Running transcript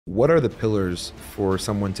What are the pillars for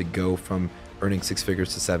someone to go from earning 6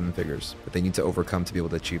 figures to 7 figures that they need to overcome to be able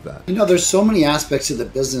to achieve that? There's so many aspects of the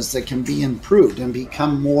business that can be improved and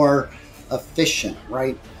become more efficient,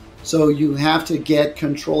 right? So you have to get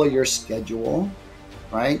control of your schedule,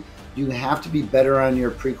 right? You have to be better on your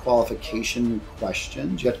pre-qualification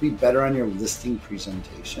questions. You have to be better on your listing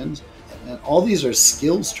presentations. And all these are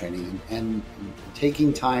skills training and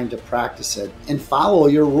taking time to practice it and follow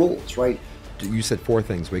your rules, right? You said 4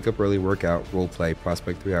 things: wake up early, work out, role play,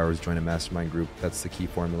 prospect 3 hours, join a mastermind group. That's the key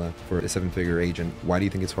formula for a 7-figure agent. Why do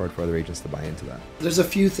you think it's hard for other agents to buy into that? There's a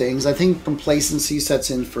few things. I think complacency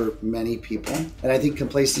sets in for many people. And I think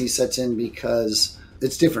complacency sets in because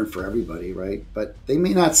it's different for everybody, right? But they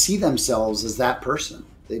may not see themselves as that person.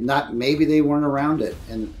 Maybe they weren't around it,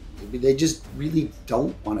 and maybe they just really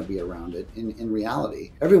don't want to be around it in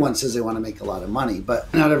reality. Everyone says they want to make a lot of money,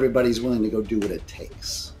 but not everybody's willing to go do what it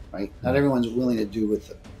takes. Right? Not everyone's willing to deal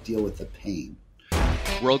with the pain.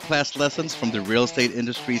 World-class lessons from the real estate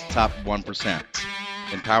industry's top 1%,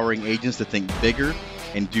 empowering agents to think bigger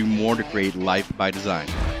and do more to create life by design.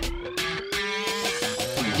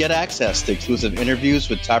 Get access to exclusive interviews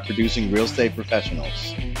with top producing real estate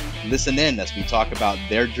professionals. Listen in as we talk about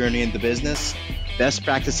their journey in the business, best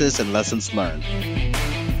practices, and lessons learned.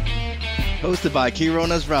 Hosted by Kiro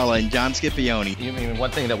Nasrallah and John Scipione. I mean,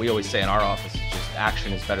 one thing that we always say in our office is just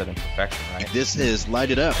action is better than perfection, right? This is Light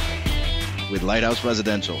It Up with Lighthouse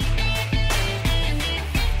Residential.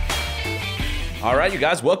 All right, you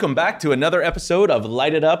guys, welcome back to another episode of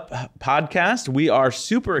Light It Up podcast. We are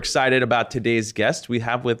super excited about today's guest. We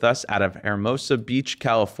have with us out of Hermosa Beach,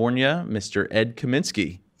 California, Mr. Ed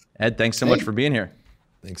Kaminsky. Ed, thanks so much for being here.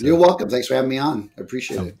 Thanks. You're welcome. Thanks for having me on. I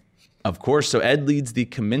appreciate it. Of course. So Ed leads the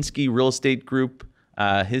Kaminsky Real Estate Group.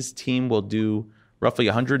 His team will do roughly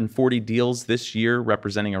 140 deals this year,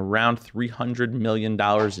 representing around $300 million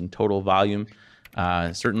in total volume.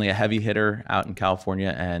 Certainly a heavy hitter out in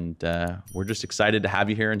California. And we're just excited to have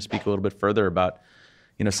you here and speak a little bit further about,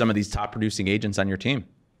 some of these top producing agents on your team.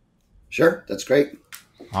 Sure. That's great.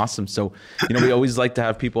 Awesome. So, we always like to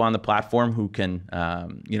have people on the platform who can,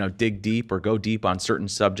 dig deep or go deep on certain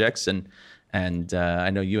subjects. And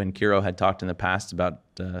I know you and Kiro had talked in the past about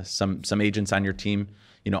some agents on your team,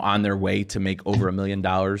 on their way to make over $1 million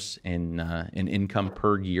in income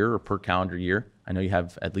per year or per calendar year. I know you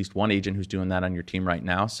have at least one agent who's doing that on your team right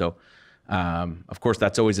now. So, of course,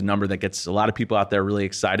 that's always a number that gets a lot of people out there really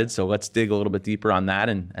excited. So let's dig a little bit deeper on that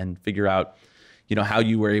and figure out, how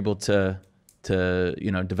you were able to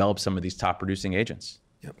develop some of these top producing agents.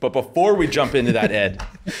 Yep. But before we jump into that, Ed,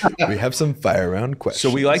 we have some fire round questions.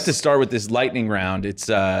 So we like to start with this lightning round. It's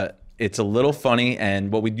a little funny,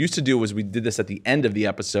 and what we used to do was we did this at the end of the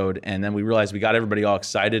episode, and then we realized we got everybody all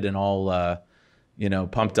excited and all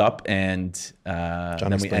pumped up, and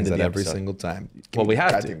John then we ended that the every episode. single time. Well, we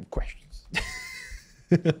have to. Questions.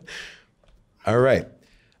 All right.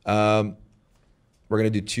 We're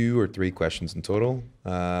going to do 2 or 3 questions in total.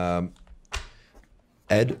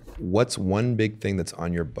 Ed, what's one big thing that's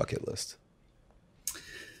on your bucket list?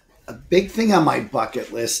 A big thing on my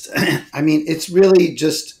bucket list, I mean, it's really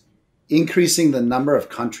just increasing the number of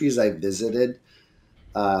countries I visited.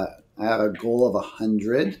 I have a goal of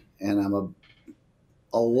 100, and I'm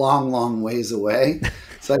a long, long ways away.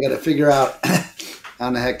 So I got to figure out how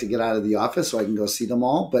in the heck to get out of the office so I can go see them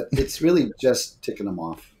all. But it's really just ticking them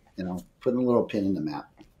off, putting a little pin in the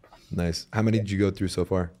map. Nice. How many did you go through so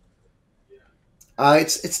far?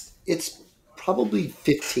 It's probably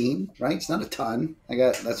 15, right? It's not a ton.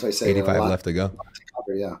 That's why I say 85 left to go.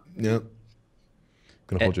 Cover, yeah. Yep.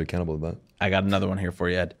 Gonna hold you accountable to that. I got another one here for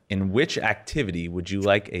you, Ed. In which activity would you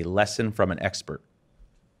like a lesson from an expert?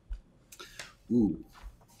 Ooh.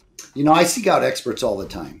 I seek out experts all the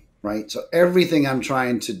time, right? So everything I'm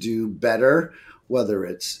trying to do better, whether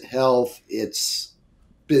it's health, it's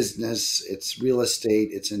business, it's real estate,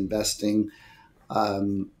 it's investing,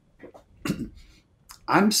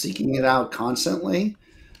 I'm seeking it out constantly.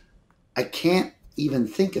 I can't even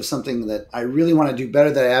think of something that I really want to do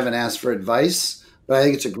better that I haven't asked for advice, but I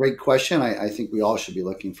think it's a great question. I think we all should be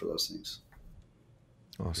looking for those things.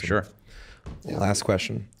 Awesome. Sure. Yeah. Last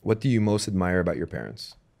question. What do you most admire about your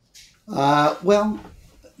parents? Well,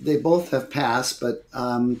 they both have passed, but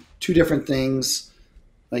 2 different things,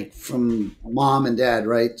 like from mom and dad,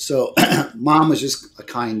 right? So mom was just a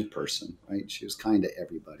kind person, right? She was kind to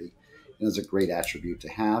everybody. And it's a great attribute to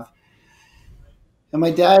have. And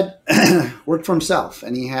my dad worked for himself,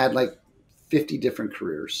 and he had like 50 different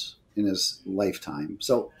careers in his lifetime.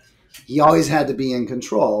 So he always had to be in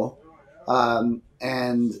control.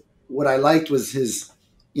 And what I liked was his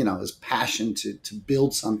passion to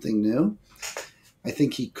build something new. I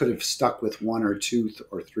think he could have stuck with one or two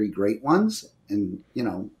or three great ones and,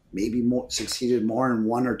 maybe more succeeded more in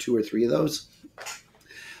one or two or three of those.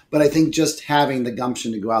 But I think just having the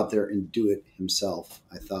gumption to go out there and do it himself,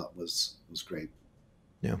 I thought was great.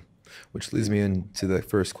 Yeah. Which leads me into the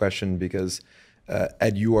first question, because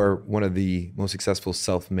Ed, you are one of the most successful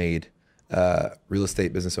self-made real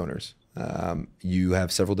estate business owners. You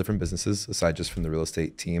have several different businesses aside just from the real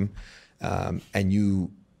estate team. And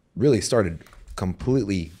you really started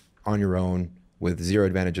completely on your own with zero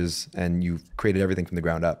advantages, and you've created everything from the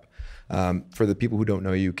ground up. For the people who don't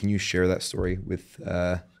know you, can you share that story with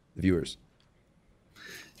the viewers?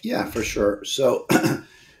 Yeah, for sure. So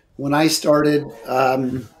when I started,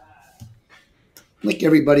 like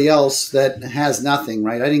everybody else that has nothing,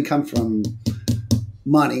 right? I didn't come from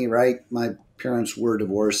money, right? My parents were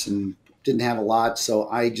divorced and didn't have a lot. So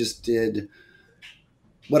I just did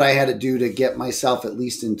what I had to do to get myself at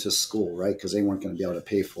least into school, right? Because they weren't going to be able to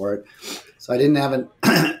pay for it. So I didn't have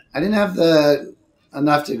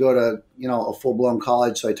enough to go to, a full blown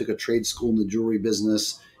college. So I took a trade school in the jewelry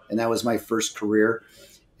business, and that was my first career.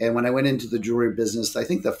 And when I went into the jewelry business, I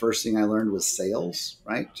think the first thing I learned was sales,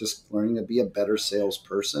 right? Just learning to be a better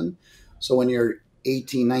salesperson. So when you're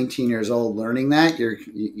 18, 19 years old, learning that,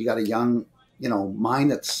 you got a young, mind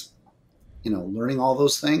that's, learning all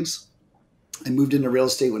those things. I moved into real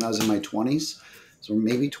estate when I was in my 20s, so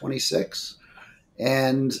maybe 26.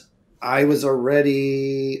 And I was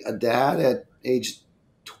already a dad at age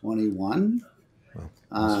 21,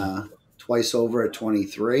 twice over at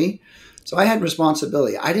 23. So I had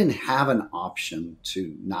responsibility. I didn't have an option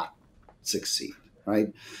to not succeed,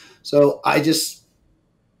 right? So I just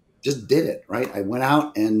did it, right? I went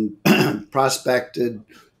out and prospected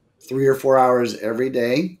 3 or 4 hours every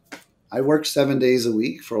day. I worked 7 days a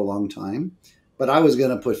week for a long time, but I was going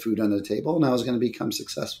to put food on the table and I was going to become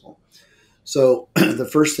successful. So the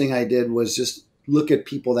first thing I did was just look at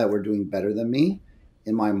people that were doing better than me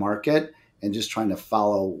in my market and just trying to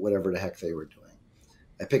follow whatever the heck they were doing.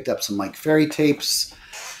 I picked up some like fairy tapes,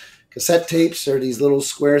 cassette tapes, or these little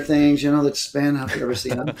square things, that spin. Have you ever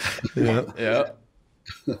seen them? Yeah.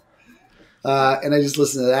 And I just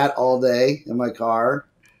listened to that all day in my car,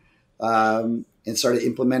 and started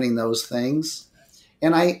implementing those things.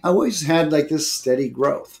 And I always had like this steady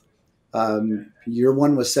growth. Year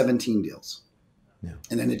one was 17 deals. Yeah.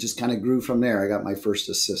 And then it just kind of grew from there. I got my first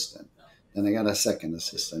assistant, and I got a second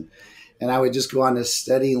assistant. And I would just go on this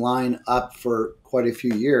steady line up for quite a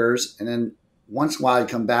few years. And then once in a while, I'd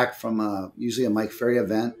come back from usually a Mike Ferry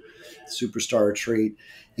event, Superstar Retreat,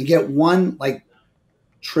 and get one like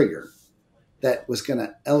trigger that was going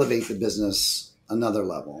to elevate the business another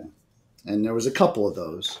level. And there was a couple of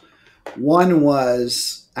those. One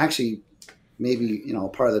was actually maybe,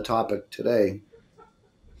 part of the topic today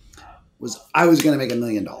was I was going to make $1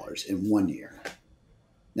 million in 1 year.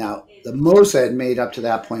 Now, the most I had made up to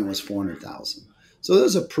that point was $400,000. So that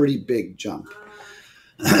was a pretty big jump.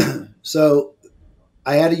 So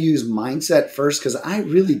I had to use mindset first because I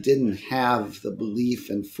really didn't have the belief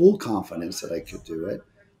and full confidence that I could do it.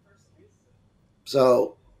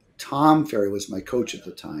 So Tom Ferry was my coach at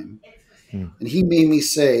the time. And he made me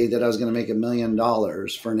say that I was going to make $1 million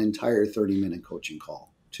for an entire 30-minute coaching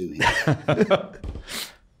call to him.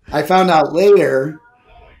 I found out later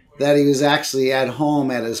that he was actually at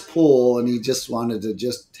home at his pool and he just wanted to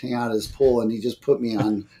just hang out at his pool, and he just put me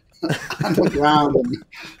on the ground. And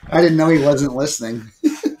I didn't know he wasn't listening.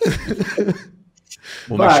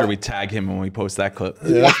 We'll make sure we tag him when we post that clip.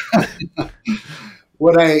 Yeah.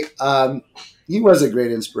 He was a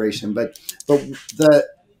great inspiration, but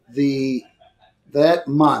that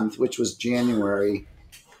month, which was January,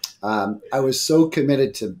 I was so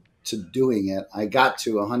committed to doing it. I got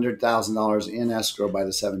to $100,000 in escrow by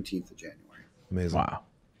the 17th of January. Amazing. Wow.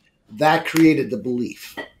 That created the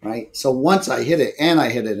belief, right? So once I hit it, and I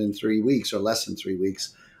hit it in 3 weeks or less than 3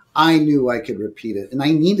 weeks, I knew I could repeat it. And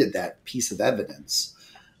I needed that piece of evidence.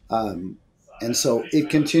 And so it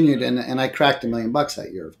continued, and I cracked $1 million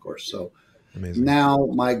that year, of course. So amazing. Now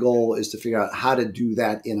my goal is to figure out how to do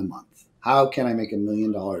that in a month. How can I make $1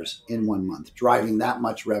 million in 1 month, driving that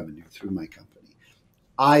much revenue through my company?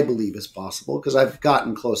 I believe it's possible because I've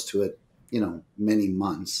gotten close to it, many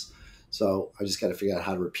months. So I just got to figure out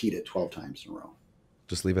how to repeat it 12 times in a row.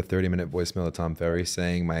 Just leave a 30-minute voicemail to Tom Ferry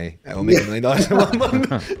saying I will make $1 million in 1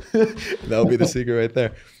 month. That'll be the secret right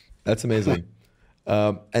there. That's amazing.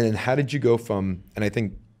 And then how did you go from, and I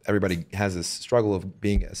think everybody has this struggle of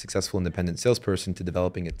being a successful independent salesperson to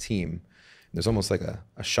developing a team. There's almost like a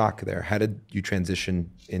shock there. How did you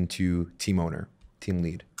transition into team owner, team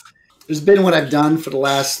lead? It's been what I've done for the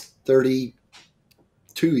last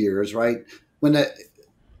 32 years, right? when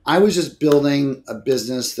I was just building a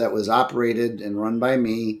business that was operated and run by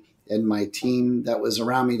me and my team that was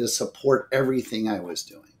around me to support everything I was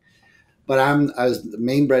doing. But I was the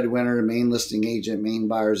main breadwinner, main listing agent, main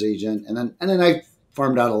buyer's agent, and then I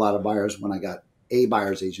farmed out a lot of buyers when I got a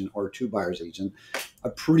buyer's agent or two buyer's agent, a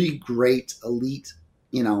pretty great elite,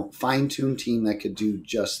 fine-tuned team that could do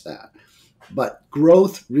just that. But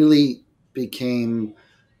growth really became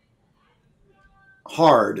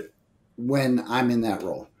hard when I'm in that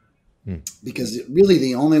role. Because really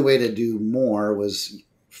the only way to do more was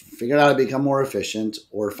figure out how to become more efficient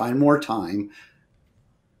or find more time.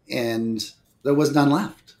 And there was none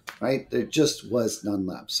left, right? There just was none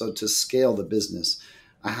left. So to scale the business,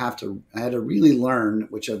 I had to really learn,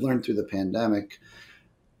 which I've learned through the pandemic,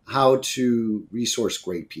 how to resource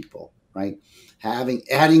great people, right?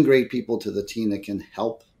 Adding great people to the team that can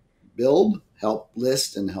help build, help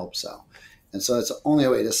list, and help sell. And so it's the only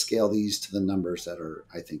way to scale these to the numbers that are,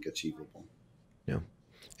 I think, achievable. Yeah.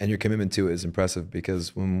 And your commitment to it is impressive,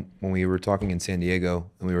 because when we were talking in San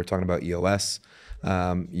Diego and we were talking about EOS,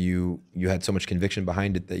 you had so much conviction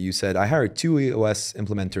behind it that you said, I hired 2 EOS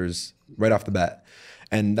implementers right off the bat.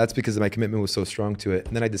 And that's because my commitment was so strong to it.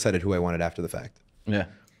 And then I decided who I wanted after the fact. Yeah.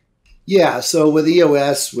 Yeah. So with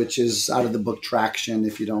EOS, which is out of the book Traction,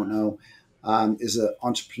 if you don't know, is an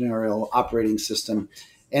entrepreneurial operating system.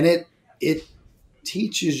 And it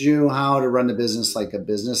teaches you how to run the business like a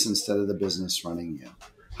business instead of the business running you.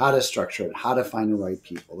 How to structure it, how to find the right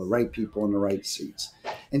people in the right seats.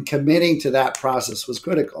 And committing to that process was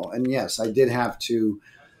critical. And yes, I did have to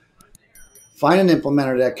find an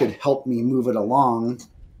implementer that could help me move it along.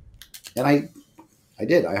 And I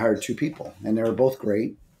did. I hired 2 people, and they were both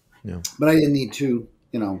great. Yeah. But I didn't need 2,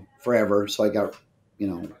 forever. So I got,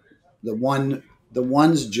 the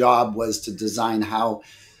one's job was to design how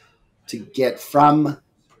to get from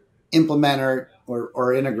implementer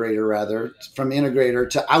or integrator, rather, from integrator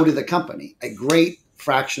to out of the company. A great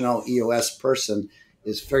fractional EOS person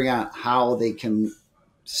is figuring out how they can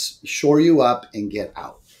shore you up and get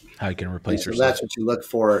out. How you can replace yourself. So that's what you look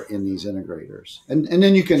for in these integrators. And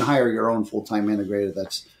then you can hire your own full-time integrator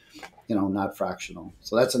that's, not fractional.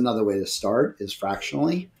 So that's another way to start, is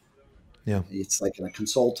fractionally. Yeah. It's like a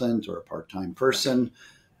consultant or a part-time person,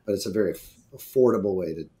 but it's a very affordable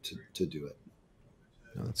way to do it.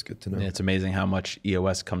 No, that's good to know. Yeah, it's amazing how much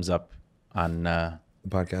EOS comes up on the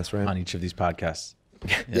podcast, right? On each of these podcasts.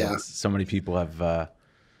 Yeah. So many people have,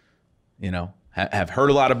 have heard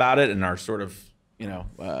a lot about it and are sort of,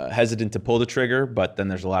 hesitant to pull the trigger. But then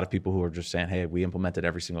there's a lot of people who are just saying, "Hey, we implement it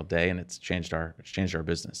every single day, and it's changed our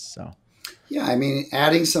business." So. Yeah, I mean,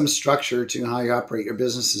 adding some structure to how you operate your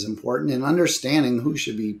business is important, and understanding who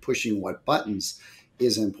should be pushing what buttons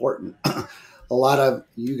is important. A lot of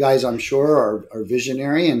you guys, I'm sure, are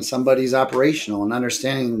visionary, and somebody's operational, and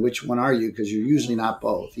understanding which one are you, because you're usually not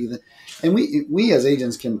both. And we as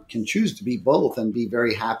agents can choose to be both and be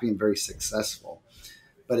very happy and very successful.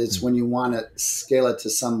 But it's when you want to scale it to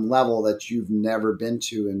some level that you've never been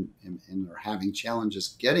to and are having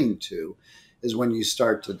challenges getting to, is when you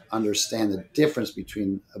start to understand the difference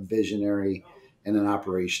between a visionary and an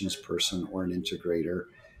operations person or an integrator,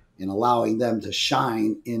 and allowing them to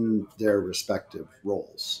shine in their respective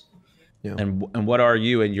roles. Yeah. And what are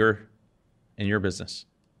you in your business?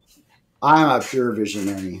 I'm a pure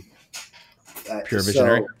visionary. Pure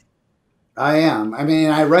visionary? So I am. I mean,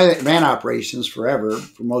 I ran operations forever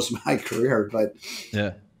for most of my career, but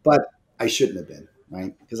I shouldn't have been,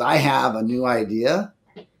 right? Because I have a new idea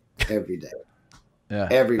every day. Yeah,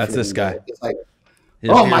 That's this guy. Day. It's like,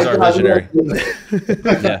 oh my God, visionary.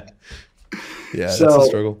 Yeah. Yeah, so, that's a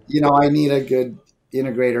struggle. I need a good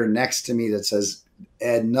integrator next to me that says,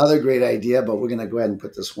 another great idea, but we're going to go ahead and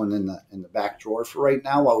put this one in the back drawer for right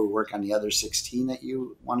now while we work on the other 16 that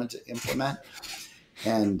you wanted to implement.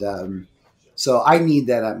 And so I need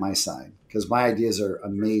that at my side, because my ideas are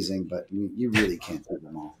amazing, but you really can't do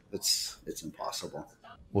them all. It's impossible.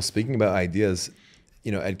 Well, speaking about ideas,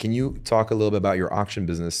 Ed, can you talk a little bit about your auction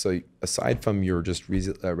business? So aside from your just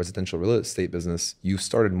residential real estate business, you've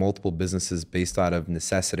started multiple businesses based out of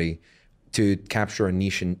necessity to capture a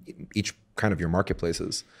niche in each kind of your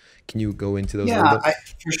marketplaces. Can you go into those a little bit?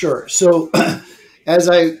 For sure. So as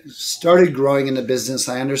I started growing in the business,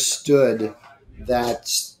 I understood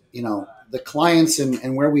that, the clients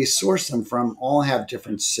and where we source them from all have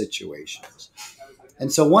different situations.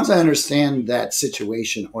 And so once I understand that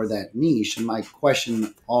situation or that niche, and my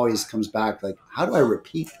question always comes back, like, how do I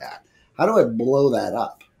repeat that? How do I blow that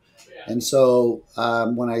up? And so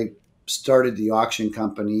when I started the auction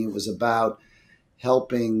company, it was about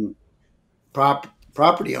helping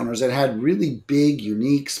property owners that had really big,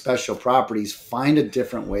 unique, special properties find a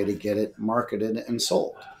different way to get it marketed and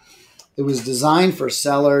sold. It was designed for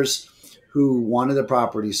sellers who wanted the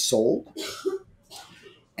property sold,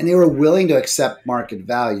 and they were willing to accept market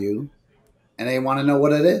value, and they want to know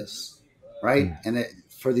what it is, right? And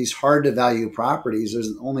for these hard to value properties,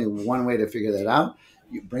 there's only one way to figure that out.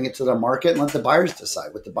 You bring it to the market and let the buyers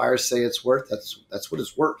decide. What the buyers say it's worth, that's what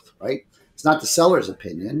it's worth, right? It's not the seller's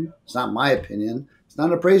opinion. It's not my opinion. It's not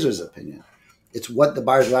an appraiser's opinion. It's what the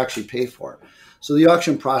buyers will actually pay for. So the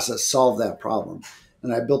auction process solved that problem.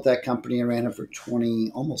 And I built that company and ran it for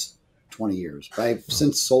almost 20 years. But I've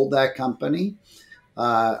since sold that company.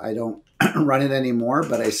 I don't run it anymore,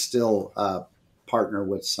 but I still partner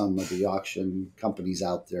with some of the auction companies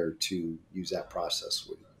out there to use that process.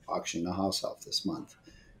 We're auctioning a house off this month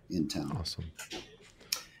in town. Awesome.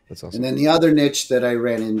 That's awesome. And then the other niche that I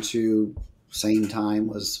ran into same time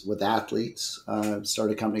was with athletes.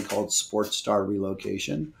 Started a company called Sports Star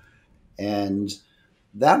Relocation. And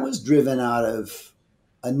that was driven out of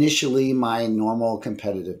initially my normal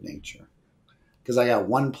competitive nature. Because I got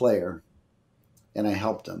one player and I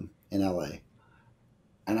helped him in LA.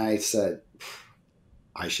 And I said,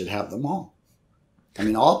 I should have them all. I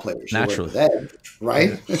mean, all players should work with Ed,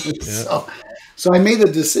 right? Yeah. So I made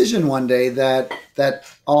the decision one day that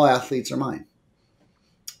all athletes are mine.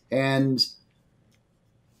 And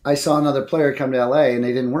I saw another player come to LA and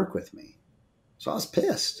they didn't work with me. So I was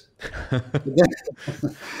pissed.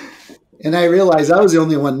 And I realized I was the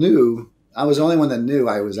only one that knew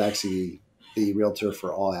I was actually the realtor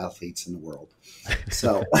for all athletes in the world.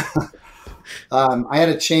 So I had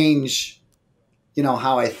to change,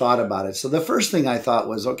 how I thought about it. So the first thing I thought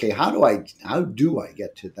was, okay, how do I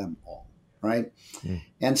get to them all? Right.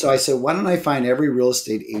 And so I said, why don't I find every real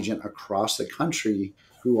estate agent across the country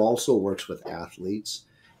who also works with athletes,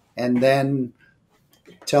 and then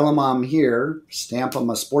tell them I'm here, stamp them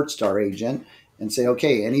a Sports Star agent, and say,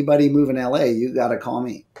 okay, anybody moving LA, you got to call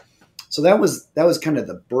me. So that was kind of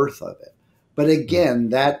the birth of it. But again,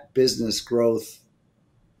 that business growth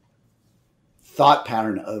thought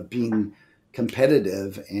pattern of being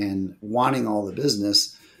competitive and wanting all the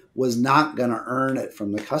business was not going to earn it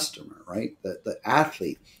from the customer, right? The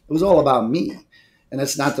athlete. It was all about me. And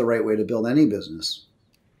it's not the right way to build any business.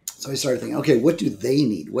 So I started thinking, okay, what do they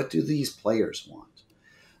need? What do these players want?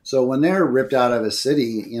 So when they're ripped out of a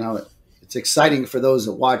city, it's exciting for those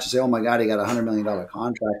that watch and say, oh my God, he got a $100 million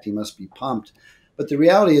contract. He must be pumped. But the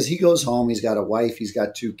reality is he goes home, he's got a wife, he's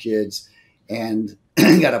got 2 kids, and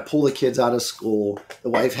you got to pull the kids out of school. The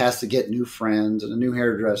wife has to get new friends and a new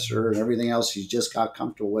hairdresser and everything else she's just got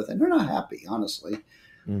comfortable with. And they're not happy, honestly.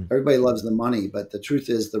 Everybody loves the money, but the truth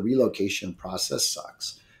is the relocation process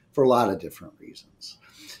sucks for a lot of different reasons.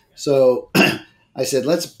 So I said,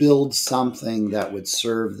 let's build something that would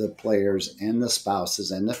serve the players and the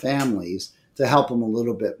spouses and the families to help them a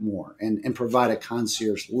little bit more and provide a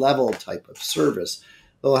concierge level type of service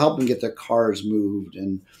that will help them get their cars moved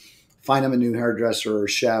and find them a new hairdresser or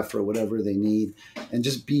chef or whatever they need, and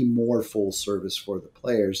just be more full service for the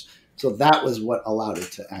players. So that was what allowed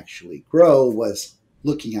it to actually grow, was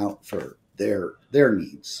looking out for their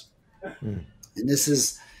needs. And this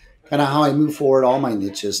is kind of how I move forward all my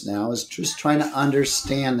niches now, is just trying to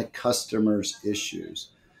understand the customer's issues.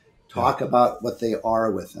 Talk about what they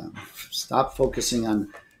are with them. Stop focusing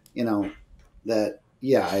on, that,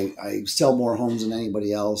 I sell more homes than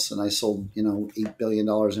anybody else and I sold, $8 billion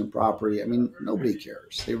in property. I mean, nobody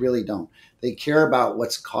cares. They really don't. They care about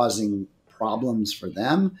what's causing problems for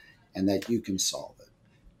them and that you can solve it.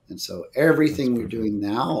 And so everything we're doing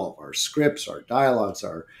now, all of our scripts, our dialogues,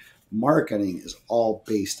 our marketing is all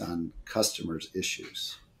based on customers'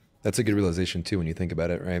 issues. That's a good realization too when you think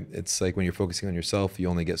about it, right? It's like when you're focusing on yourself, you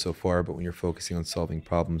only get so far, but when you're focusing on solving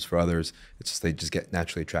problems for others, it's just they just get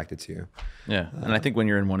naturally attracted to you. Yeah. And I think when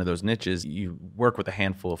you're in one of those niches, you work with a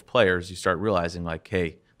handful of players, you start realizing like,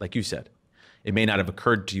 hey, like you said, it may not have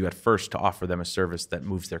occurred to you at first to offer them a service that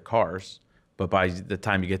moves their cars, but by the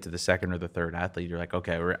time you get to the second or the third athlete, you're like,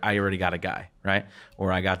 okay, I already got a guy, right?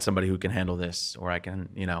 Or I got somebody who can handle this, or I can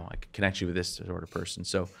connect you with this sort of person.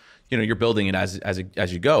 So, you're building it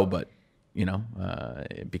as you go, but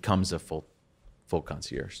it becomes a full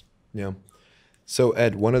concierge. Yeah. So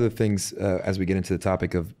Ed, one of the things as we get into the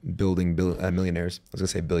topic of building millionaires, I was gonna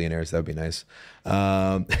say billionaires, that would be nice.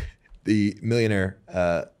 The millionaire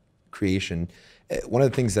creation. One of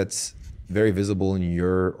the things that's very visible in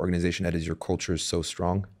your organization, Ed, is your culture is so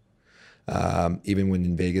strong. Even when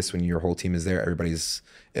in Vegas, when your whole team is there,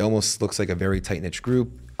 it almost looks like a very tight-knit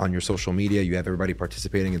group. on your social media. You have everybody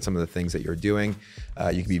participating in some of the things that you're doing.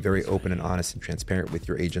 You can be very open and honest and transparent with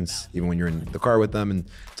your agents, even when you're in the car with them and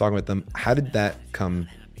talking with them. How did that come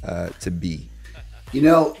to be?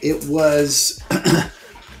 It was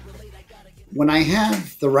when I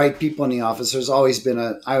have the right people in the office, there's always been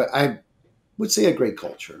I would say a great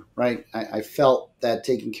culture, right? I felt that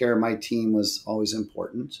taking care of my team was always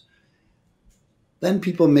important. Then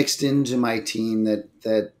people mixed into my team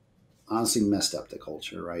that honestly messed up the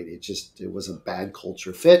culture, right? It was a bad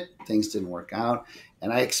culture fit. Things didn't work out.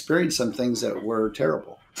 And I experienced some things that were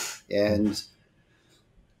terrible. And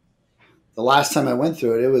the last time I went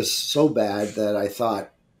through it, it was so bad that I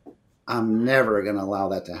thought, I'm never going to allow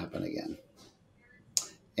that to happen again.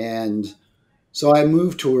 And so I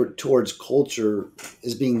moved towards culture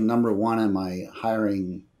as being number one in my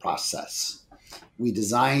hiring process. We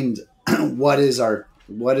designed what is our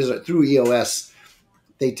through EOS.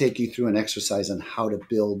 They take you through an exercise on how to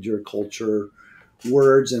build your culture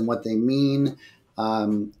words and what they mean,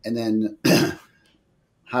 and then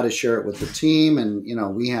how to share it with the team. And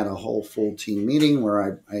we had a whole full team meeting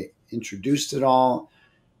where I introduced it all,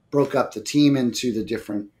 broke up the team into the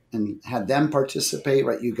different, and had them participate.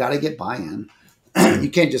 Right, you got to get buy-in. You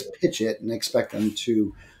can't just pitch it and expect them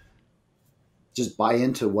to just buy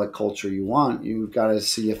into what culture you want. You've got to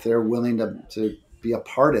see if they're willing to be a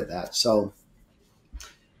part of that. So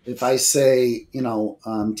if I say,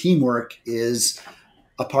 teamwork is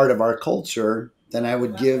a part of our culture, then I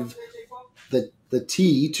would give the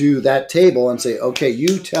T to that table and say, okay,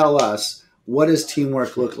 you tell us, what does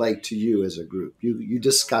teamwork look like to you as a group? You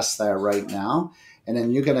discuss that right now. And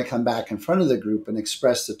then you're going to come back in front of the group and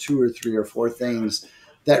express the 2 or 3 or 4 things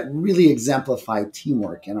that really exemplify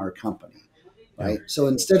teamwork in our company, right? Yeah. So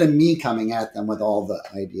instead of me coming at them with all the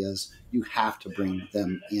ideas, you have to bring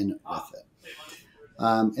them in with it.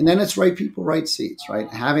 And then it's right people, right seats, right?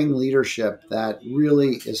 Having leadership that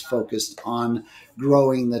really is focused on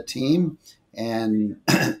growing the team and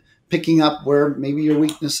picking up where maybe your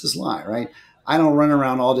weaknesses lie, right? I don't run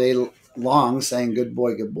around all day long saying good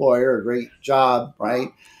boy, or great job, right?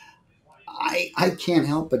 I can't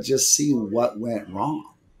help but just see what went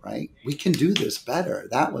wrong, right? We can do this better.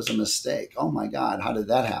 That was a mistake. Oh my God, how did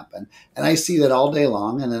that happen? And I see that all day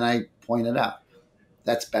long, and then I point it out.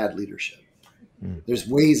 That's bad leadership. There's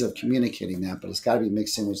ways of communicating that, but it's got to be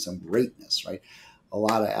mixed in with some greatness, right? A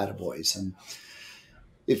lot of attaboys. And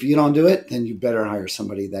if you don't do it, then you better hire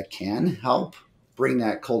somebody that can help bring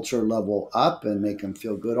that culture level up and make them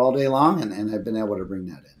feel good all day long. And I've been able to bring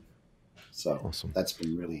that in. So awesome. That's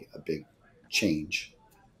been really a big change.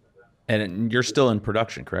 And you're still in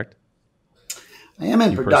production, correct? I am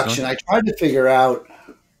in production. I tried to figure out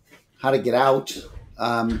how to get out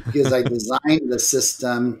because I designed the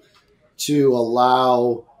system to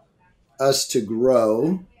allow us to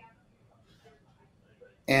grow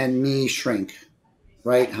and me shrink,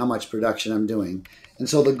 right? How much production I'm doing. And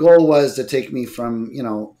so the goal was to take me from,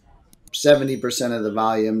 70% of the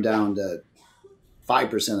volume down to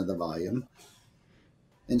 5% of the volume.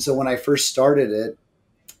 And so when I first started it,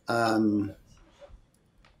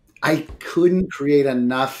 I couldn't create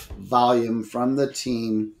enough volume from the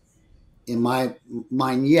team in my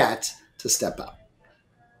mind yet to step up.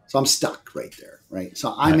 So I'm stuck right there, right?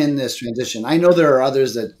 So I'm in this transition. I know there are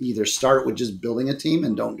others that either start with just building a team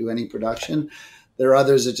and don't do any production. There are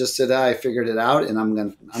others that just said, I figured it out and I'm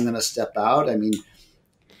gonna step out. I mean,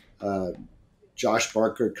 Josh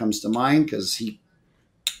Barker comes to mind because he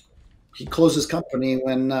closed his company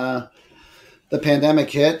when the pandemic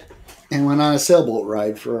hit and went on a sailboat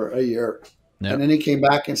ride for a year. Yep. And then he came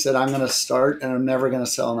back and said, I'm going to start and I'm never going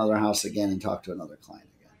to sell another house again and talk to another client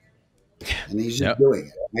again. And he's just doing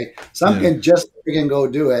it. Right? Some can just freaking go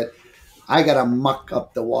do it. I got to muck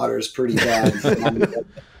up the waters pretty bad.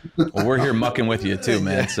 Well, we're here mucking with you too,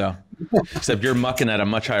 man. So, except you're mucking at a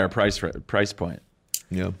much higher price point.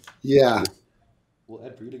 Yeah. Yeah. Well,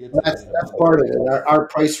 Ed, for you to get that's part of it. Our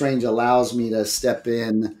price range allows me to step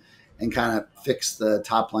in and kind of fix the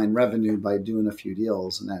top line revenue by doing a few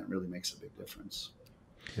deals, and that really makes a big difference.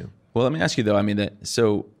 Yeah. Well, let me ask you though. I mean,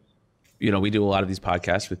 we do a lot of these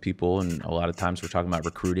podcasts with people, and a lot of times we're talking about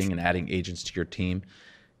recruiting and adding agents to your team.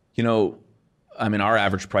 Our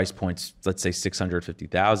average price point's, let's say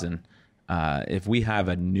 $650,000. If we have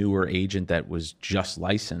a newer agent that was just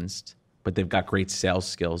licensed, but they've got great sales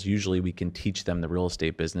skills, usually we can teach them the real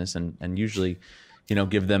estate business and usually,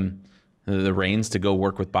 give them the reins to go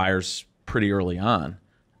work with buyers pretty early on.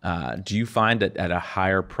 Do you find that at a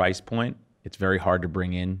higher price point, it's very hard to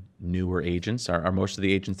bring in newer agents? Are most of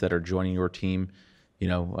the agents that are joining your team,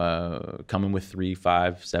 coming with 3,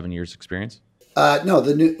 5, 7 years experience? No,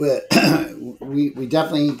 the new we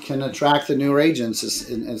definitely can attract the newer agents.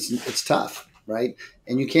 It's tough, right?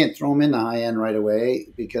 And you can't throw them in the high end right away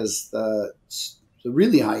because the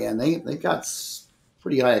really high end they got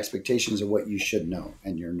pretty high expectations of what you should know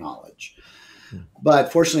and your knowledge.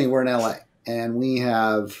 But fortunately, we're in LA and we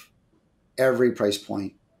have every price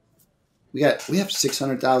point. We have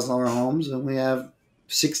 $600,000 homes and we have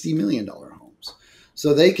 $60 million homes,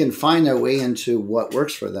 so they can find their way into what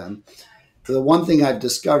works for them. The one thing I've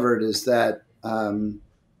discovered is that I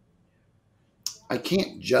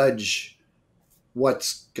can't judge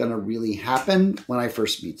what's going to really happen when I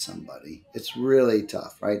first meet somebody. It's really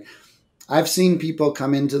tough, right? I've seen people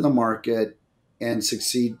come into the market and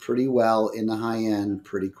succeed pretty well in the high end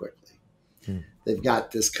pretty quickly. They've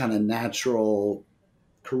got this kind of natural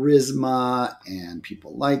charisma and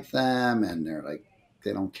people like them, and they're like,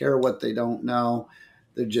 they don't care what they don't know.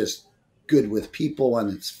 They're just good with people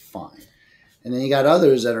and it's fine. And then you got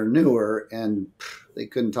others that are newer and they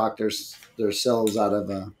couldn't talk themselves out of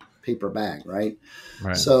a paper bag, right?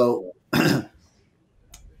 Right. So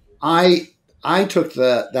I took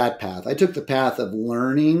that path. I took the path of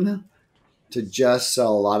learning to just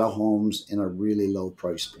sell a lot of homes in a really low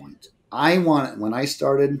price point. When I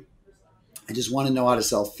started, I just want to know how to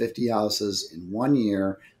sell 50 houses in 1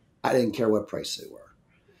 year. I didn't care what price they were.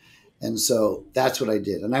 And so that's what I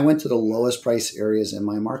did. And I went to the lowest price areas in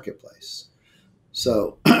my marketplace.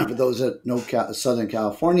 So for those that know Southern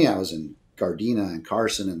California, I was in Gardena and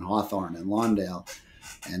Carson and Hawthorne and Lawndale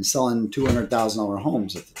and selling $200,000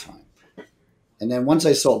 homes at the time. And then once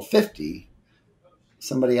I sold 50,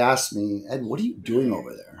 somebody asked me, Ed, what are you doing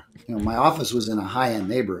over there? You know, my office was in a high-end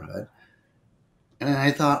neighborhood. And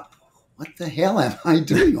I thought, what the hell am I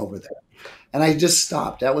doing over there? And I just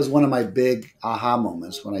stopped. That was one of my big aha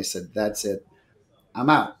moments when I said, that's it. I'm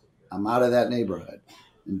out. I'm out of that neighborhood,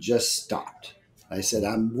 and just stopped. I said,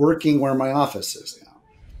 I'm working where my office is now.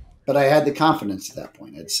 But I had the confidence at that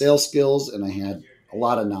point. I had sales skills and I had a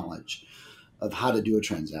lot of knowledge of how to do a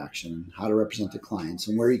transaction, how to represent the clients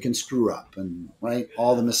and where you can screw up and right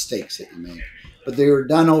all the mistakes that you make. But they were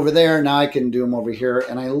done over there. Now I can do them over here.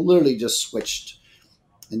 And I literally just switched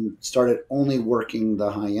and started only working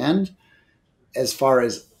the high end as far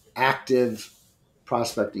as active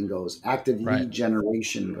prospecting goes, active lead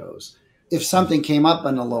generation goes. If something came up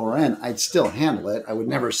on the lower end, I'd still handle it. I would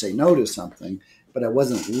never say no to something, but I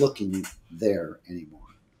wasn't looking there anymore.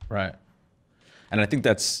 Right. And I think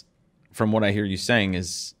that's, from what I hear you saying,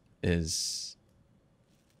 is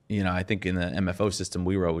you know, I think in the MFO system,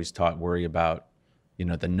 we were always taught worry about, you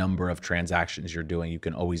know, the number of transactions you're doing. You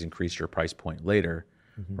can always increase your price point later,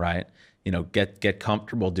 right? You know, get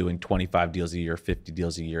comfortable doing 25 deals a year, 50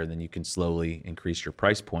 deals a year, and then you can slowly increase your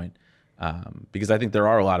price point. Because I think there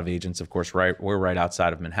are a lot of agents, of course, we're right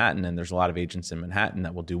outside of Manhattan, and there's a lot of agents in Manhattan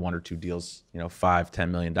that will do 1 or 2 deals, you know,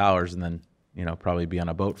 $5-10 million, and then, you know, probably be on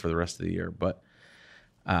a boat for the rest of the year. But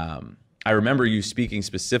I remember you speaking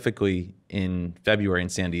specifically in February in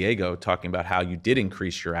San Diego, talking about how you did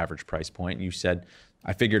increase your average price point. You said,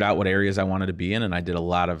 I figured out what areas I wanted to be in, and I did a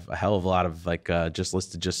hell of a lot of like just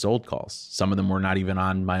listed, just sold calls. Some of them were not even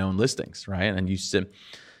on my own listings, right? And you said,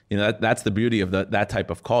 you know, that's the beauty of that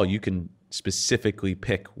type of call. You can specifically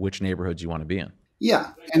pick which neighborhoods you want to be in.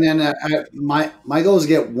 Yeah, and then my goal is to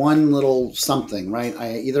get one little something, right?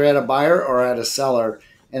 I either had a buyer or I had a seller,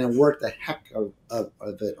 and then work the heck of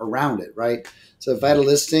it around it, right? So if I had a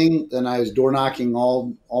listing, then I was door knocking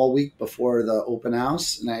all week before the open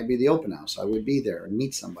house, and I'd be the open house. I would be there and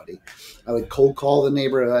meet somebody. I would cold call the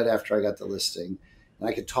neighborhood after I got the listing, and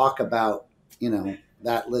I could talk about, you know,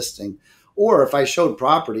 that listing. Or if I showed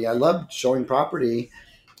property, I loved showing property,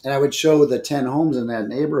 and I would show the 10 homes in that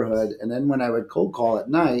neighborhood. And then when I would cold call at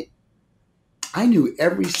night, I knew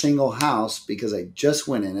every single house because I just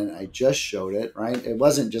went in it. I just showed it, right? It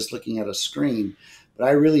wasn't just looking at a screen, but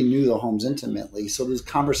I really knew the homes intimately. So those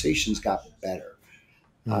conversations got better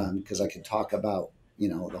because I could talk about, you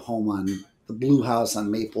know, the home on the blue house on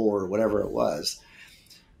Maple or whatever it was.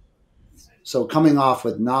 So coming off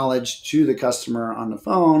with knowledge to the customer on the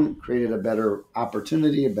phone created a better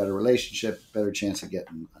opportunity, a better relationship, better chance of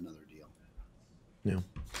getting another deal. Yeah.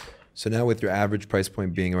 So now with your average price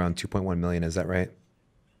point being around 2.1 million, is that right?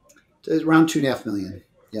 It's around 2.5 million.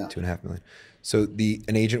 Yeah. 2.5 million. So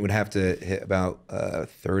an agent would have to hit about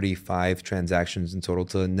 35 transactions in total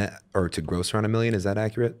to net or to gross around $1 million. Is that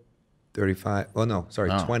accurate? 35. Oh no, sorry,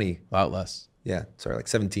 20. A lot less. Yeah, sorry, like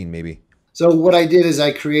 17 maybe. So what I did is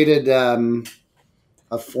I created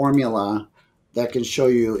a formula that can show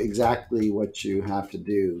you exactly what you have to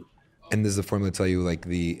do. And does the formula tell you like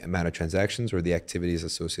the amount of transactions or the activities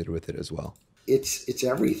associated with it as well? it's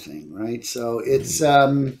everything, right? So it's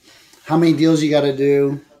how many deals you got to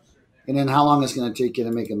do, and then how long it's going to take you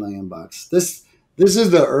to make $1 million. This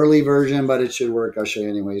is the early version, but it should work. I'll show you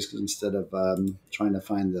anyways, because instead of trying to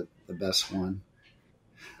find the best one.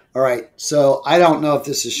 All right. So I don't know if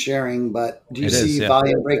this is sharing, but do you see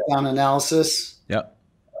volume breakdown analysis? Yep.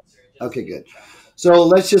 Okay, good. So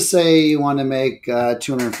let's just say you want to make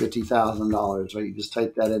 $250,000, right? You just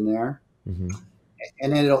type that in there, and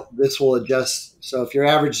then this will adjust. So if your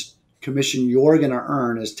average commission you're going to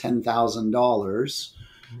earn is $10,000,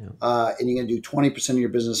 and you're going to do 20% of your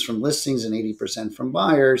business from listings and 80% from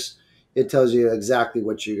buyers, it tells you exactly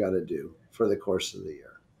what you got to do for the course of the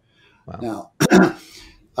year. Wow.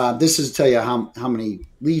 Now, this is to tell you how many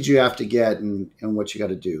leads you have to get and what you got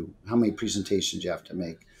to do, how many presentations you have to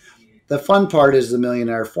make. The fun part is the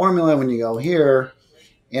millionaire formula when you go here,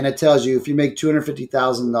 and it tells you if you make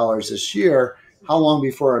 $250,000 this year, how long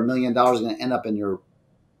before $1 million is going to end up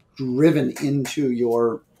driven into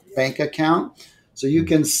your bank account. So you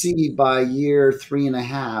can see by year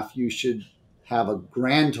 3.5, you should have a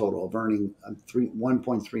grand total of earning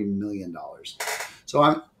 $1.3 million. So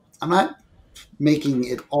I'm not making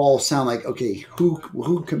it all sound like, okay,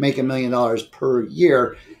 who can make $1 million per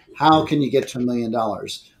year? How can you get to $1 million?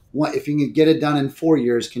 If you can get it done in 4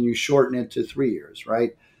 years, can you shorten it to 3 years,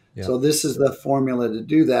 right? Yeah. So this is the formula to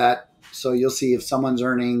do that. So you'll see if someone's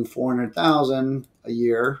earning $400,000 a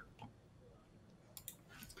year,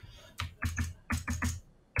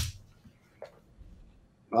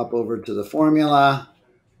 up over to the formula,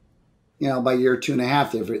 by year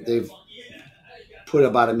 2.5, they've put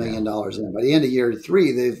about $1 million in. By the end of year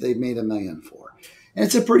 3, they've made $1.4 million. And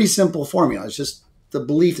it's a pretty simple formula. It's just the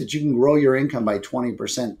belief that you can grow your income by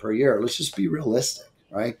 20% per year. Let's just be realistic,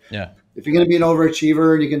 right? Yeah. If you're going to be an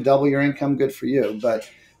overachiever and you can double your income, good for you. But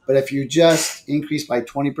if you just increase by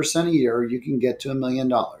 20% a year, you can get to $1 million.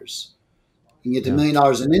 You can get to $1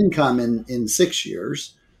 million in income in 6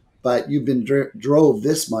 years, but you've been drove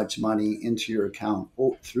this much money into your account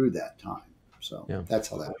through that time. So that's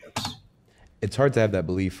how that works. It's hard to have that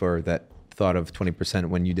belief or that thought of 20%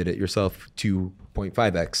 when you did it yourself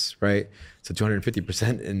 2.5x, right? So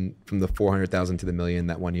 250% from the 400,000 to the $1 million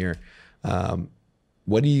that 1 year.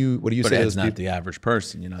 What do you say? But it's not the average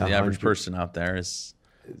person. The average person out there is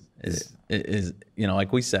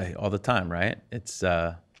like we say all the time, right? It's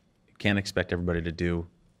you can't expect everybody to do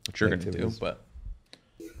what you're going to do, but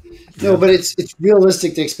no, but it's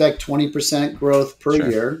realistic to expect 20% growth per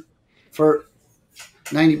year for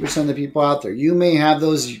 90% of the people out there. You may have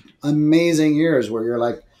those amazing years where you're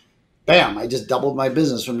like, bam, I just doubled my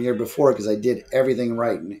business from the year before because I did everything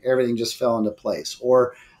right and everything just fell into place.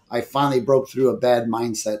 Or I finally broke through a bad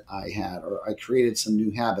mindset I had, or I created some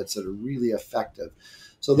new habits that are really effective.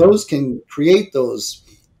 So those can create those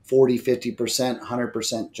 40, 50%,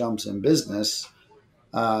 100% jumps in business.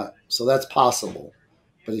 So that's possible.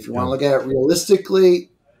 But if you want to look at it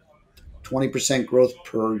realistically, 20% growth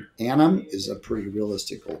per annum is a pretty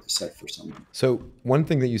realistic goal to set for someone. So one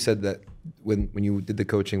thing that you said that when you did the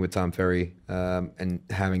coaching with Tom Ferry and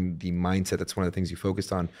having the mindset, that's one of the things you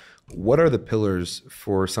focused on. What are the pillars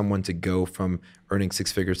for someone to go from earning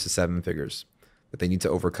 6 figures to 7 figures that they need to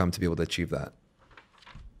overcome to be able to achieve that?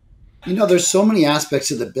 There's so many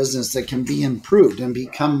aspects of the business that can be improved and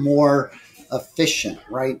become more efficient,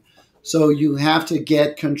 right? So you have to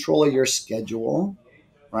get control of your schedule,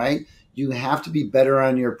 right? You have to be better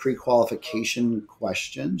on your pre-qualification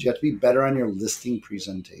questions. You have to be better on your listing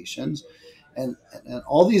presentations. And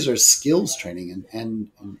all these are skills training and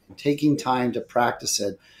taking time to practice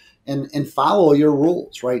it and follow your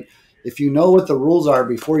rules, right? If you know what the rules are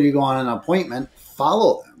before you go on an appointment,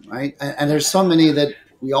 follow them, right? And there's so many that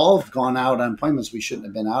we all have gone out on appointments we shouldn't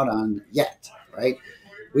have been out on yet, right?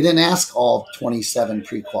 We didn't ask all 27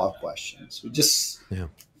 pre-qual questions. We just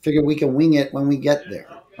figured we can wing it when we get there,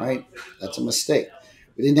 right? That's a mistake.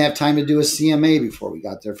 We didn't have time to do a CMA before we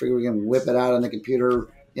got there. Figured we can whip it out on the computer,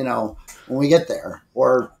 when we get there.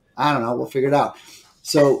 Or, I don't know, we'll figure it out.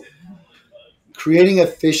 So creating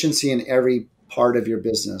efficiency in every part of your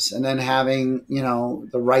business and then having,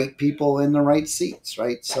 the right people in the right seats,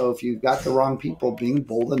 right? So if you've got the wrong people, being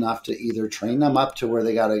bold enough to either train them up to where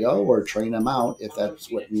they got to go or train them out if that's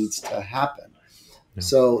what needs to happen. Yeah.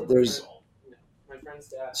 So there's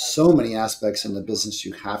so many aspects in the business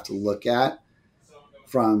you have to look at,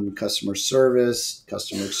 from customer service,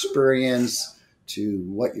 customer experience, to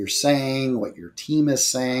what you're saying, what your team is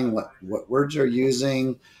saying, what words you're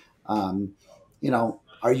using.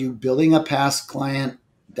 Are you building a past client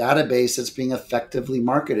database that's being effectively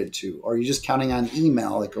marketed to? Or are you just counting on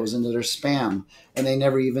email that goes into their spam and they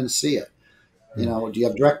never even see it? You know, do you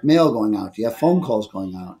have direct mail going out? Do you have phone calls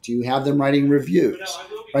going out? Do you have them writing reviews?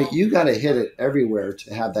 Right? You got to hit it everywhere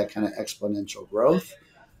to have that kind of exponential growth.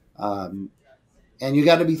 Um, and you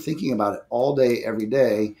got to be thinking about it all day, every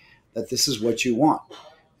day, that this is what you want.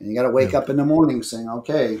 And you got to wake up in the morning saying,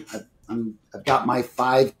 okay, I've got my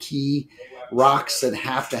 5 key rocks that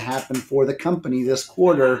have to happen for the company this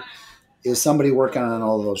quarter. Is somebody working on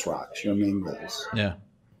all of those rocks, your main goals? Yeah.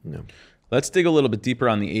 Let's dig a little bit deeper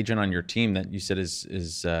on the agent on your team that you said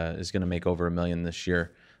is going to make over $1 million this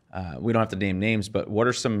year. We don't have to name names, but what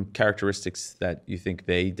are some characteristics that you think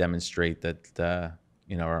they demonstrate that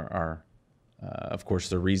are of course,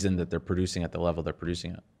 the reason that they're producing at the level they're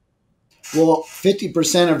producing at? Well,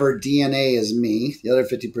 50% of her DNA is me. The other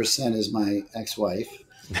 50% is my ex-wife.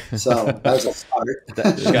 So that was a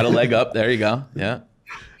start. She got a leg up. There you go. Yeah.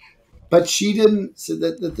 But she didn't. So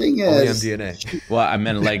the thing is, only on DNA. Well, I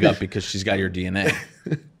meant a leg up because she's got your DNA.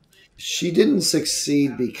 She didn't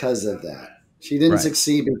succeed because of that. She didn't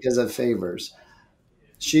succeed because of favors.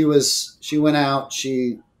 She went out.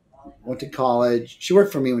 She went to college. She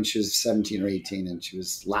worked for me when she was 17 or 18, and she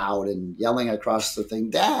was loud and yelling across the thing,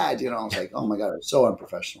 "Dad!" I was like, "Oh my God, it's so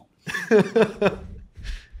unprofessional."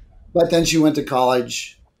 But then she went to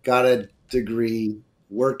college, got a degree,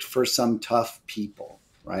 worked for some tough people,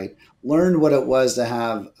 right? Learned what it was to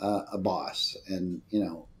have a boss, and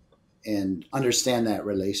and understand that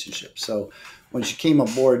relationship. So when she came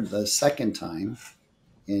aboard the second time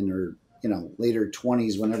in her later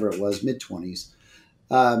 20s, whenever it was, mid 20s.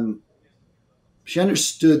 She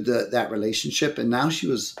understood that relationship, and now she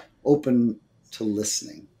was open to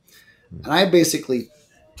listening. And I basically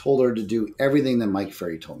told her to do everything that Mike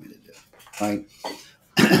Ferry told me to do, right?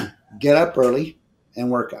 Get up early and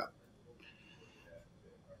work out.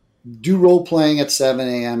 Do role playing at 7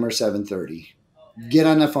 a.m. or 7:30. Get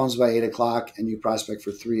on the phones by 8 o'clock and you prospect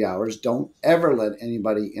for 3 hours. Don't ever let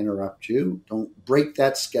anybody interrupt you. Don't break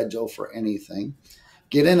that schedule for anything.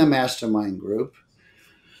 Get in a mastermind group.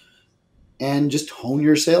 And just hone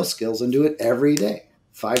your sales skills and do it every day,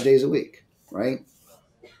 5 days a week, right?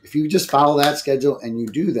 If you just follow that schedule and you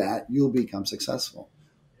do that, you'll become successful.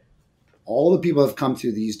 All the people have come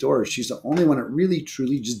through these doors. She's the only one that really,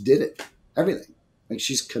 truly just did it, everything. Like,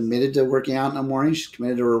 she's committed to working out in the morning. She's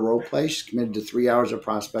committed to her role play. She's committed to 3 hours of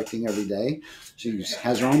prospecting every day. She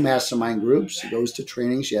has her own mastermind group. She goes to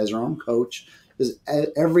training. She has her own coach. There's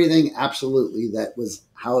everything absolutely that was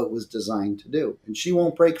how it was designed to do. And she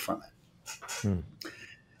won't break from it.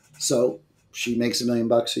 So she makes $1 million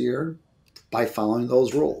a year by following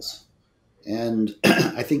those rules. And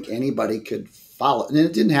I think anybody could follow. And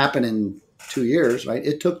it didn't happen in 2 years, right?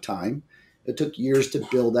 It took time. It took years to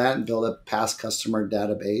build that and build a past customer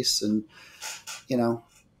database and,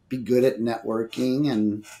 be good at networking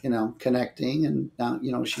and, connecting. And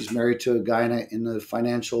now, she's married to a guy in the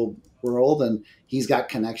financial world, and he's got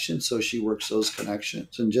connections. So she works those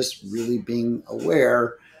connections and just really being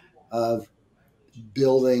aware of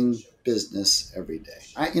building business every day.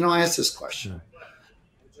 I ask this question,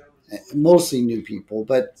 mostly new people,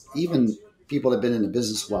 but even people that have been in the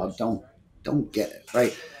business a while don't get it,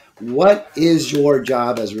 right? What is your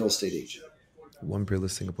job as a real estate agent? One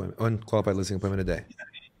qualified listing appointment a day.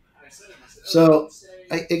 So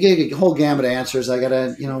I gave a whole gamut of answers. I got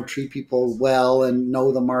to, treat people well and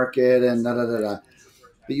know the market and da-da-da-da.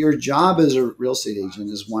 But your job as a real estate agent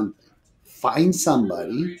is one thing. Find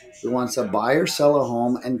somebody who wants to buy or sell a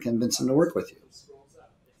home and convince them to work with you.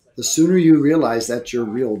 The sooner you realize that's your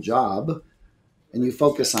real job and you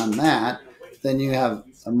focus on that, then you have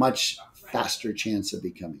a much faster chance of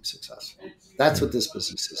becoming successful. That's what this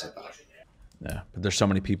business is about. Yeah, but there's so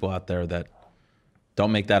many people out there that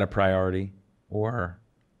don't make that a priority, or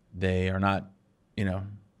they are not,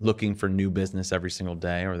 looking for new business every single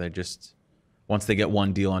day, or they just, once they get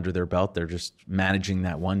one deal under their belt, they're just managing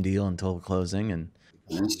that one deal until closing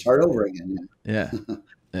and start over again. Yeah.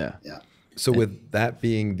 So with that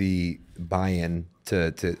being the buy-in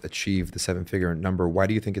to achieve the 7-figure number, why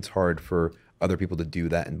do you think it's hard for other people to do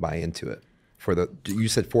that and buy into it? You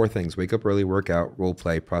said 4 things: wake up early, work out, role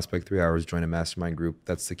play, prospect 3 hours, join a mastermind group.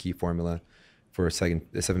 That's the key formula for a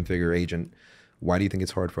 7-figure agent. Why do you think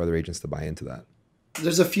it's hard for other agents to buy into that?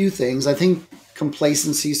 There's a few things. I think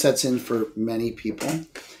complacency sets in for many people.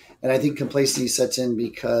 And I think complacency sets in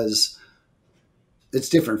because it's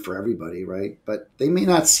different for everybody, right? But they may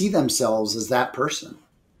not see themselves as that person,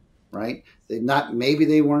 right? Maybe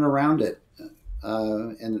they weren't around it.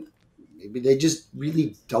 And maybe they just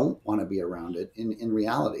really don't want to be around it in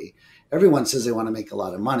reality. Everyone says they want to make a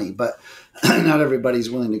lot of money, but not everybody's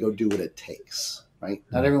willing to go do what it takes, right?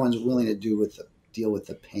 Not everyone's willing to deal with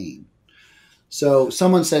the pain. So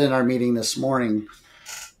someone said in our meeting this morning,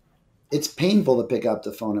 it's painful to pick up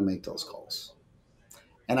the phone and make those calls.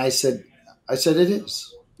 And I said it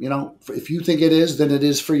is. You know, if you think it is, then it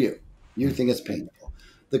is for you. You think it's painful.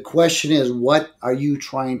 The question is, what are you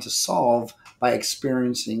trying to solve by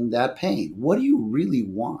experiencing that pain? What do you really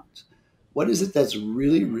want? What is it that's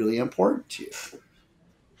really, really important to you?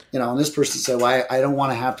 You know, and this person said, well, I don't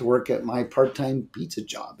want to have to work at my part-time pizza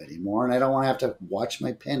job anymore, and I don't want to have to watch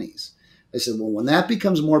my pennies. I said, well, when that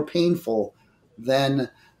becomes more painful than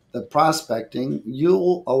the prospecting,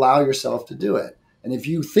 you'll allow yourself to do it. And if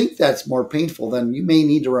you think that's more painful, then you may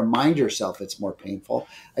need to remind yourself it's more painful.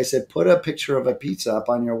 I said, put a picture of a pizza up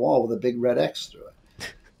on your wall with a big red X through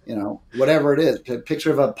it. You know, whatever it is, a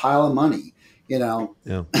picture of a pile of money, you know,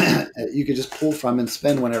 yeah. You could just pull from and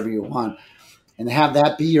spend whenever you want. And have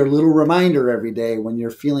that be your little reminder every day when you're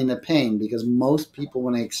feeling the pain, because most people,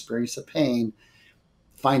 when they experience the pain,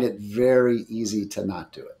 find it very easy to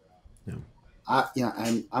not do it. Yeah.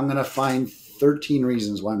 I'm going to find 13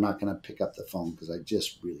 reasons why I'm not going to pick up the phone because I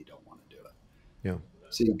just really don't want to do it. Yeah.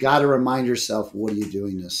 So you've got to remind yourself, what are you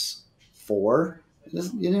doing this for?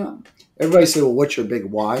 You know, everybody say, well, what's your big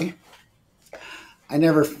why? I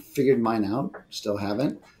never figured mine out. Still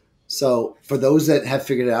haven't. So for those that have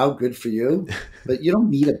figured it out, good for you. But you don't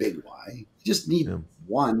need a big why. You just need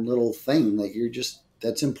one little thing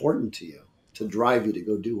that's important to you to drive you to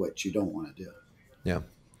go do what you don't want to do. Yeah.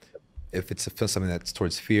 If it's something that's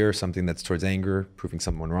towards fear, something that's towards anger, proving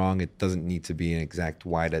someone wrong, it doesn't need to be an exact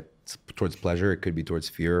why that's towards pleasure. It could be towards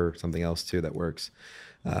fear or something else too that works.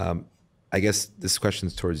 I guess this question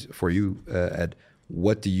is for you, Ed.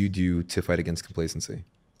 What do you do to fight against complacency?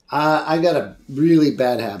 I got a really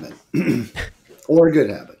bad habit or a good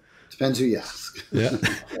habit. Depends who you ask. Yeah.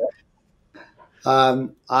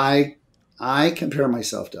 I compare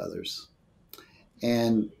myself to others,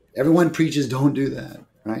 and everyone preaches don't do that,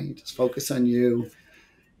 right? Just focus on you.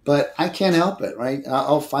 But I can't help it, right?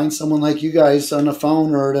 I'll find someone like you guys on the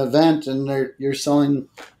phone or at an event, and you're selling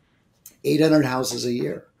 800 houses a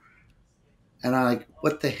year. And I'm like,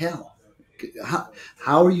 what the hell?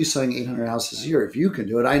 How are you selling 800 houses a year? If you can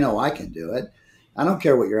do it, I know I can do it. I don't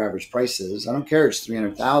care what your average price is. I don't care if it's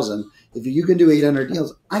 300,000. If you can do 800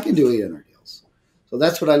 deals, I can do 800 deals. So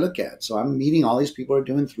that's what I look at. So I'm meeting all these people who are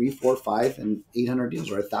doing 3, 4, 5, and 800 deals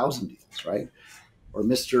or 1,000 deals, right? Or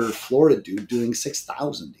Mr. Florida dude doing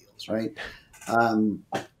 6,000 deals, right?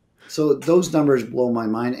 So those numbers blow my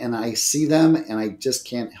mind, and I see them, and I just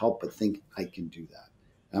can't help but think I can do that.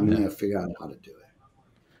 I'm going to figure out how to do it.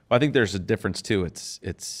 Well, I think there's a difference too.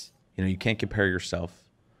 It's you can't compare yourself,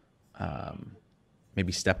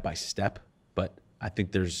 maybe step by step, but I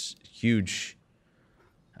think there's a huge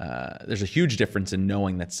difference in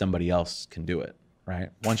knowing that somebody else can do it, right?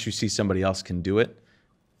 Once you see somebody else can do it,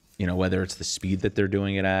 whether it's the speed that they're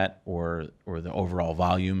doing it at or the overall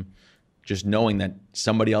volume, just knowing that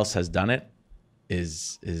somebody else has done it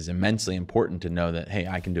is immensely important to know that, hey,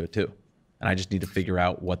 I can do it too. And I just need to figure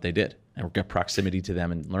out what they did and get proximity to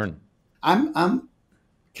them and learn. I'm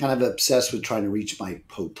kind of obsessed with trying to reach my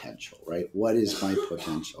potential, right? What is my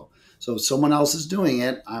potential? So if someone else is doing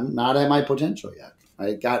it, I'm not at my potential yet.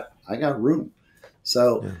 I got room.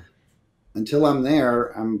 So until I'm there,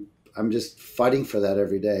 I'm just fighting for that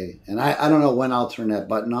every day. And I don't know when I'll turn that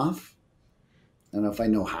button off. I don't know if I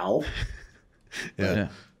know how. Yeah.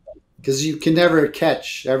 Because you can never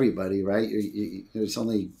catch everybody, right? There's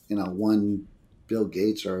only one Bill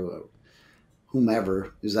Gates or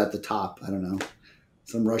whomever is at the top. I don't know,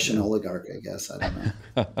 some Russian oligarch, I guess. I don't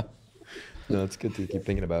know. No, it's good to keep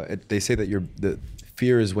thinking about it. They say that the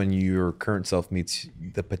fear is when your current self meets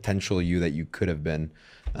the potential you that you could have been,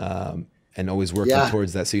 and always working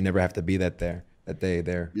towards that, so you never have to be that day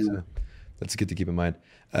there. Yeah. So that's good to keep in mind.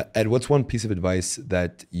 Ed, what's one piece of advice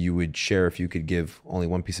that you would share if you could give only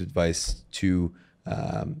one piece of advice to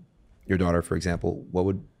your daughter, for example? What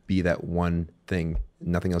would be that one thing,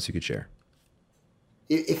 nothing else you could share?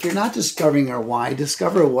 If you're not discovering your why,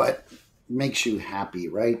 discover what makes you happy,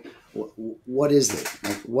 right? What is it?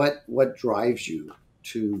 Like what drives you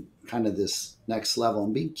to kind of this next level?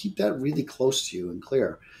 And keep that really close to you and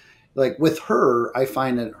clear. Like with her, I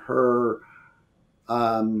find that her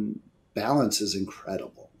balance is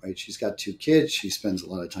incredible, right? She's got 2 kids. She spends a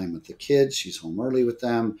lot of time with the kids. She's home early with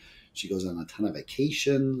them. She goes on a ton of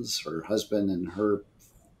vacations. Her husband and her,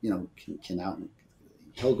 can out.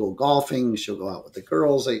 He'll go golfing. She'll go out with the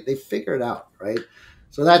girls. They figure it out, right?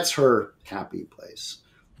 So that's her happy place.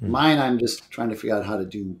 Mine, I'm just trying to figure out how to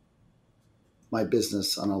do my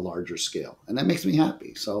business on a larger scale, and that makes me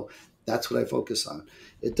happy. So that's what I focus on.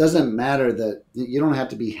 It doesn't matter that you don't have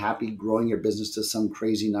to be happy growing your business to some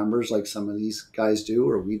crazy numbers like some of these guys do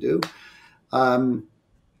or we do.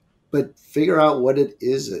 But figure out what it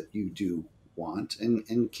is that you do want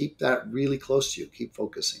and keep that really close to you. Keep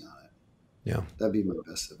focusing on it. Yeah. That'd be my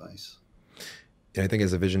best advice. Yeah, I think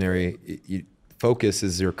as a visionary, focus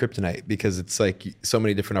is your kryptonite, because it's like so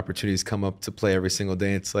many different opportunities come up to play every single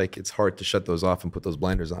day. It's like, it's hard to shut those off and put those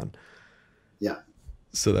blinders on. Yeah.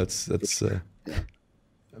 So that's a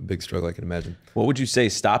big struggle, I can imagine. What would you say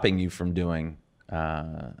stopping you from doing,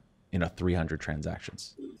 300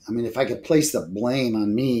 transactions? I mean, if I could place the blame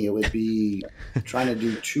on me, it would be trying to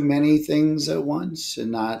do too many things at once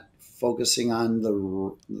and not focusing on the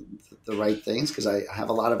right things, because I have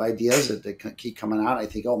a lot of ideas that keep coming out. I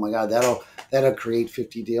think, oh my God, that'll create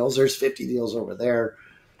 50 deals. There's 50 deals over there,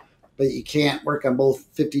 but you can't work on both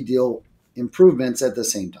 50 deal improvements at the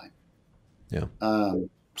same time. Yeah.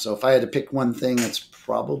 So if I had to pick one thing, that's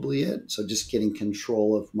probably it. So just getting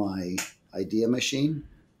control of my idea machine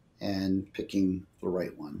and picking the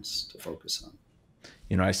right ones to focus on.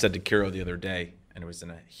 I said to Kiro the other day, and it was in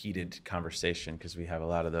a heated conversation because we have a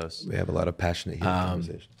lot of those. We have a lot of passionate heated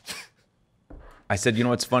conversations. I said,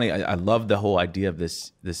 it's funny. I love the whole idea of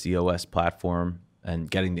this EOS platform,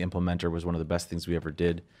 and getting the implementer was one of the best things we ever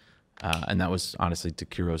did. And that was honestly to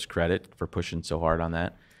Kiro's credit for pushing so hard on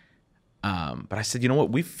that. But I said, you know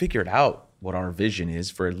what? We've figured out what our vision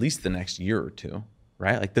is for at least the next year or two,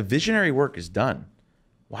 right? Like the visionary work is done.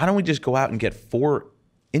 Why don't we just go out and get 4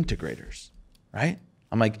 integrators, right?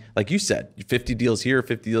 I'm like you said, 50 deals here,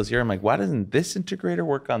 50 deals here. I'm like, why doesn't this integrator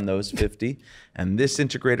work on those 50? And this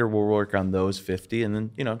integrator will work on those 50. And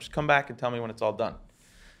then, just come back and tell me when it's all done.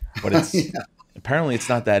 But it's apparently it's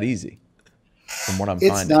not that easy from what I'm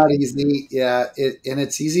finding. It's not easy. Yeah. And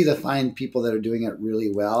it's easy to find people that are doing it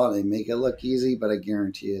really well and they make it look easy, but I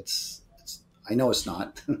guarantee it's I know it's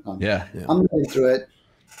not. I'm going through it.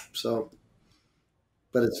 So,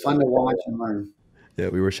 but it's fun to watch and learn. Yeah,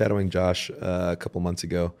 we were shadowing Josh a couple months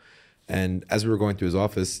ago, and as we were going through his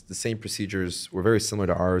office, the same procedures were very similar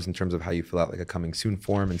to ours in terms of how you fill out like a coming soon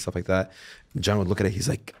form and stuff like that. And John would look at it, he's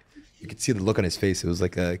like, you could see the look on his face. It was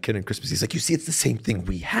like a kid on Christmas. He's like, you see, it's the same thing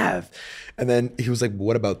we have. And then he was like,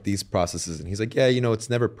 what about these processes? And he's like, yeah, it's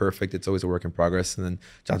never perfect. It's always a work in progress. And then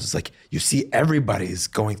John's just like, you see, everybody's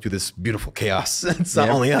going through this beautiful chaos. It's not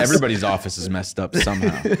only us. Everybody's office is messed up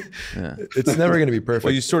somehow. Yeah. It's never going to be perfect.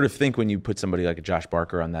 Well, you sort of think when you put somebody like a Josh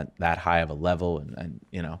Barker on that high of a level and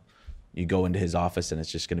you go into his office and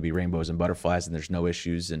it's just going to be rainbows and butterflies and there's no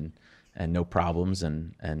issues and no problems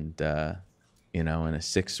and in a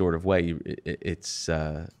sick sort of way, it's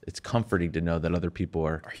comforting to know that other people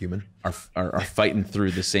are human, are fighting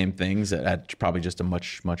through the same things at probably just a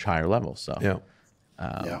much higher level. So yeah,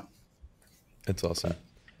 it's awesome.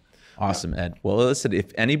 Awesome, Ed. Well, listen,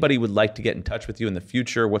 if anybody would like to get in touch with you in the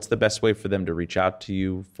future, what's the best way for them to reach out to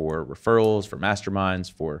you for referrals, for masterminds,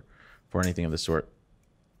 for anything of the sort?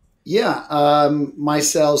 Yeah, my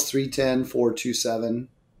cell's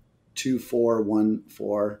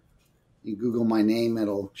 310-427-2414. You Google my name,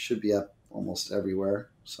 should be up almost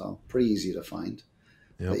everywhere. So pretty easy to find.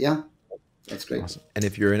 Yep. But yeah, that's great. Awesome. And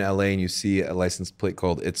if you're in LA and you see a license plate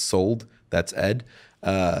called "It's Sold," that's Ed.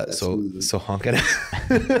 So honk at it.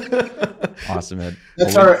 Awesome, Ed.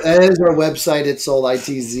 That is our website. It's Sold,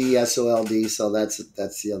 ITZSOLD. So that's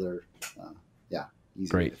the other.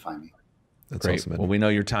 Easy way to find me. That's great. Awesome, Ed. Well, we know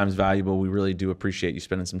your time's valuable. We really do appreciate you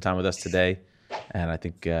spending some time with us today. And I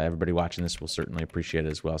think everybody watching this will certainly appreciate it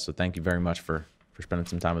as well. So thank you very much for spending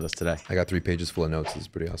some time with us today. I got 3 pages full of notes. This is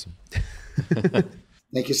pretty awesome.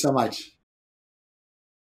 Thank you so much.